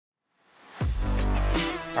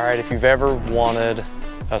All right, if you've ever wanted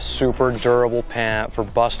a super durable pant for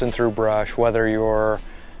busting through brush, whether you're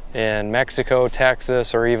in Mexico,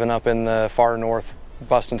 Texas, or even up in the far north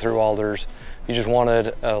busting through alders, you just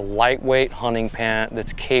wanted a lightweight hunting pant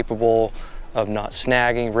that's capable of not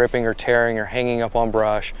snagging, ripping, or tearing, or hanging up on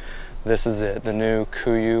brush, this is it, the new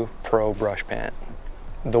KUIU PRO Brush Pant.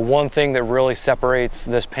 The one thing that really separates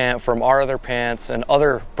this pant from our other pants and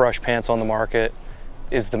other brush pants on the market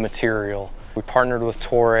is the material. We partnered with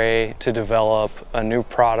Toray to develop a new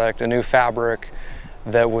product, a new fabric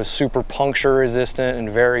that was super puncture resistant and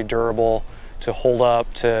very durable to hold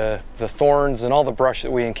up to the thorns and all the brush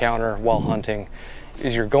that we encounter while hunting.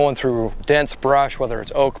 As you're going through dense brush, whether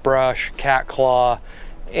it's oak brush, cat claw,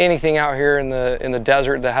 anything out here in the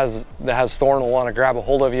desert that has thorn will want to grab a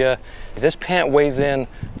hold of you. This pant weighs in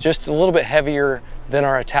just a little bit heavier than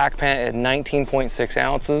our attack pant at 19.6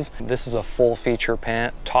 ounces. This is a full feature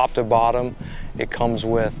pant, top to bottom. It comes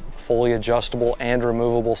with fully adjustable and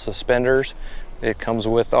removable suspenders. It comes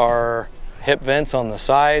with our hip vents on the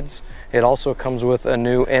sides. It also comes with a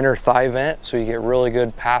new inner thigh vent, so you get really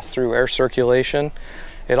good pass-through air circulation.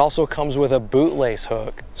 It also comes with a bootlace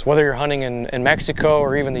hook. So whether you're hunting in Mexico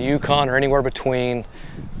or even the Yukon or anywhere between,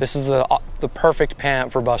 this is the perfect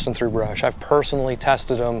pant for busting through brush. I've personally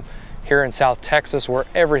tested them here in South Texas, where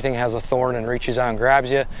everything has a thorn and reaches out and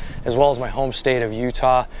grabs you, as well as my home state of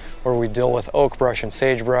Utah, where we deal with oak brush and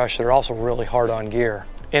sagebrush. They're also really hard on gear.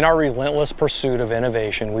 In our relentless pursuit of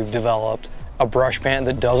innovation, we've developed a brush pant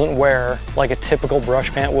that doesn't wear like a typical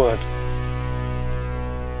brush pant would.